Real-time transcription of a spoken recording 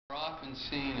Often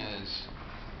seen as,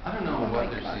 I don't know what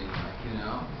they're seen like, you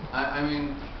know. I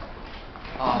mean,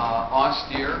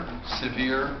 austere,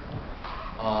 severe,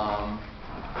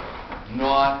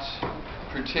 not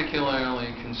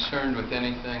particularly concerned with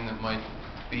anything that might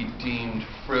be deemed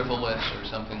frivolous or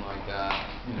something like that,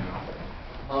 you know.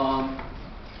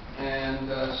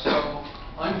 So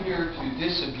I'm here to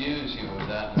disabuse you of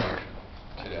that notion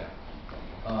today.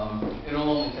 It'll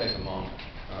only take a moment.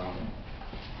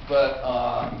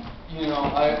 You know,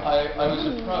 I was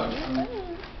approached.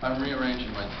 I'm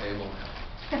rearranging my table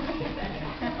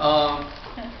now.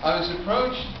 I was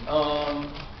approached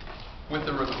with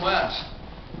a request,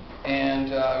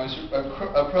 and I was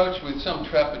approached with some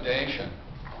trepidation.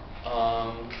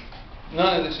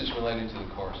 None of this is related to the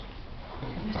course.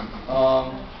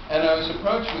 And I was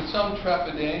approached with some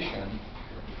trepidation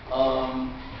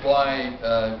by,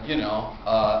 you know,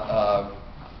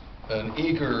 an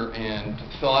eager and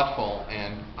thoughtful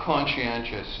and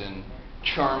conscientious and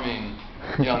charming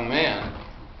young man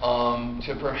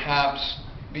to perhaps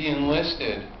be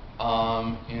enlisted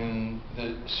in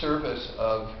the service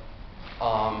of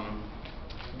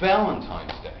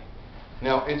Valentine's Day.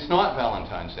 Now, it's not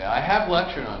Valentine's Day. I have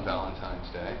lectured on Valentine's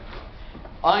Day.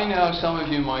 I know some of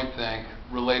you might think,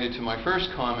 related to my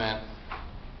first comment,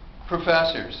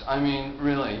 professors, I mean,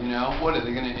 really, you know, what are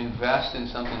they going to invest in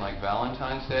something like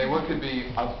Valentine's Day? What could be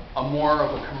a more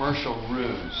of a commercial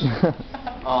ruse?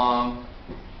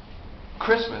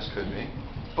 Christmas could be,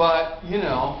 but, you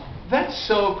know, that's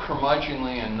so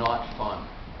curmudgeonly and not fun.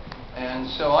 And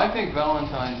so I think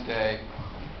Valentine's Day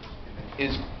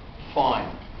is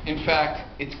fine. In fact,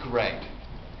 it's great.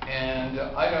 And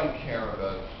I don't care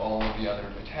about all of the other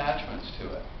attachments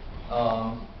to it.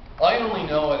 I only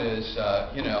know it as,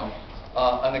 you know,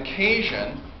 an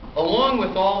occasion, along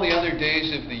with all the other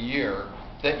days of the year,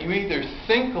 that you either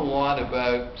think a lot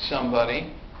about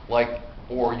somebody, like,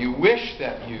 or you wish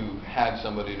that you had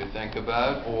somebody to think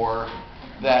about, or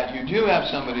that you do have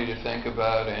somebody to think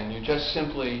about, and you just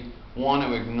simply want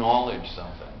to acknowledge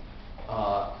something.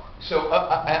 So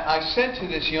I said to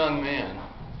this young man,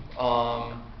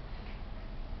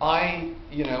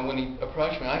 you know, when he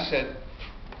approached me, I said,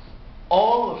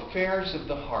 all affairs of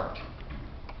the heart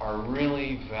are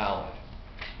really valid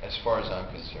as far as I'm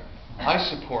concerned. I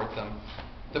support them.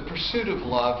 The pursuit of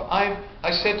love, I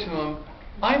said to him,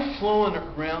 I've flown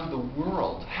around the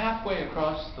world, halfway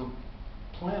across the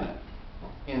planet,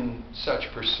 in such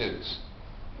pursuits.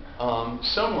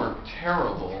 Some were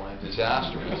terrible and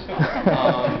disastrous,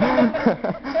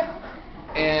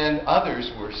 and others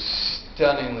were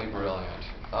stunningly brilliant.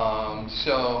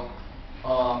 So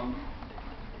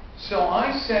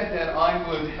I said that I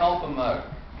would help him out.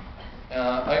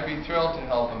 I'd be thrilled to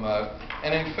help him out.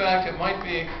 And in fact, it might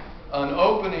be an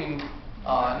opening,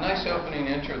 nice opening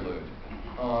interlude.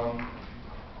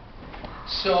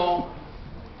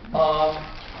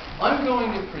 I'm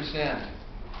going to present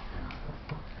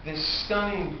this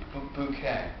stunning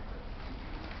bouquet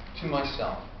to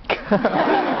myself.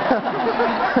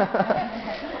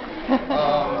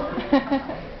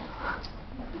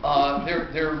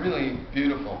 They're really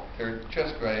beautiful. They're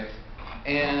just great.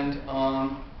 And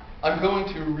I'm going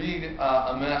to read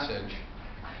a message,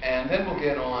 and then we'll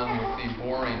get on with the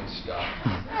boring stuff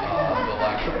of the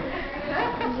lecture.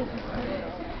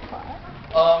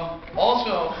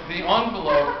 Also, the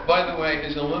envelope, by the way,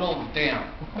 is a little damp.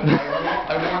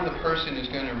 I warned the person who's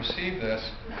going to receive this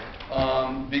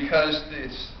because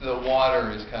the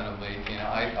water is kind of leaking.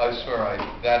 I swear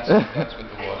that's what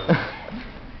the water is.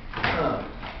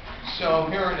 So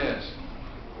here it is.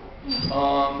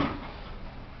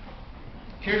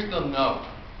 Here's the note.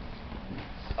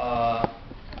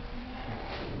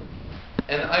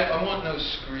 And I want no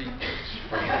screeches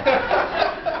from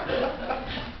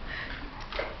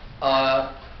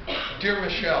Dear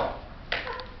Michelle,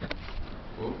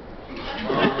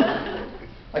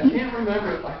 I can't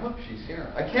remember, I hope she's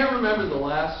here. I can't remember the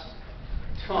last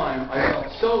time I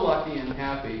felt so lucky and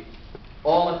happy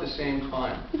all at the same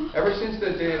time. Ever since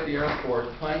that day at the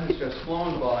airport, time has just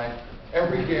flown by.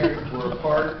 Every day we're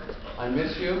apart. I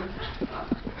miss you.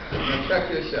 Now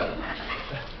check this out.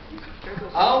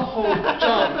 I'll hold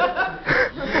John.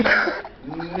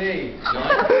 Nay,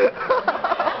 John.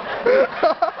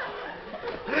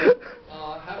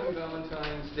 Happy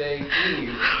Valentine's Day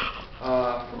Eve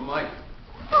from Mike.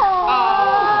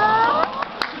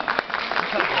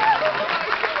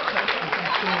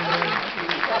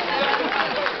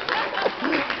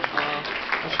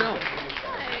 Michelle.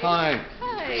 Hi.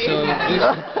 So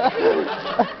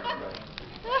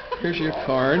here's your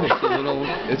card.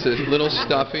 It's a little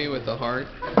stuffy with a heart.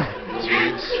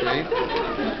 Sweet, sweet.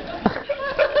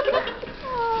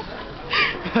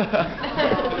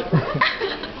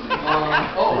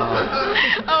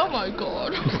 Oh my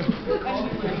God.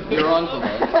 You're on for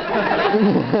that.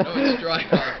 No, it's dry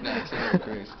off now. It's not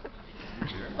crazy.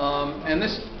 And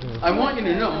this, I want you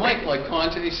to know, Mike, like,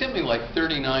 he sent me like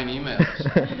 39 emails.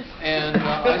 And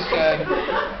I said,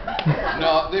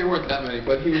 no, they weren't that many,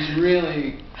 but he was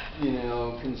really, you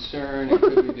know, concerned,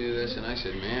 could we do this? And I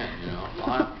said, man, you know,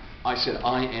 I said,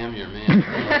 I am your man.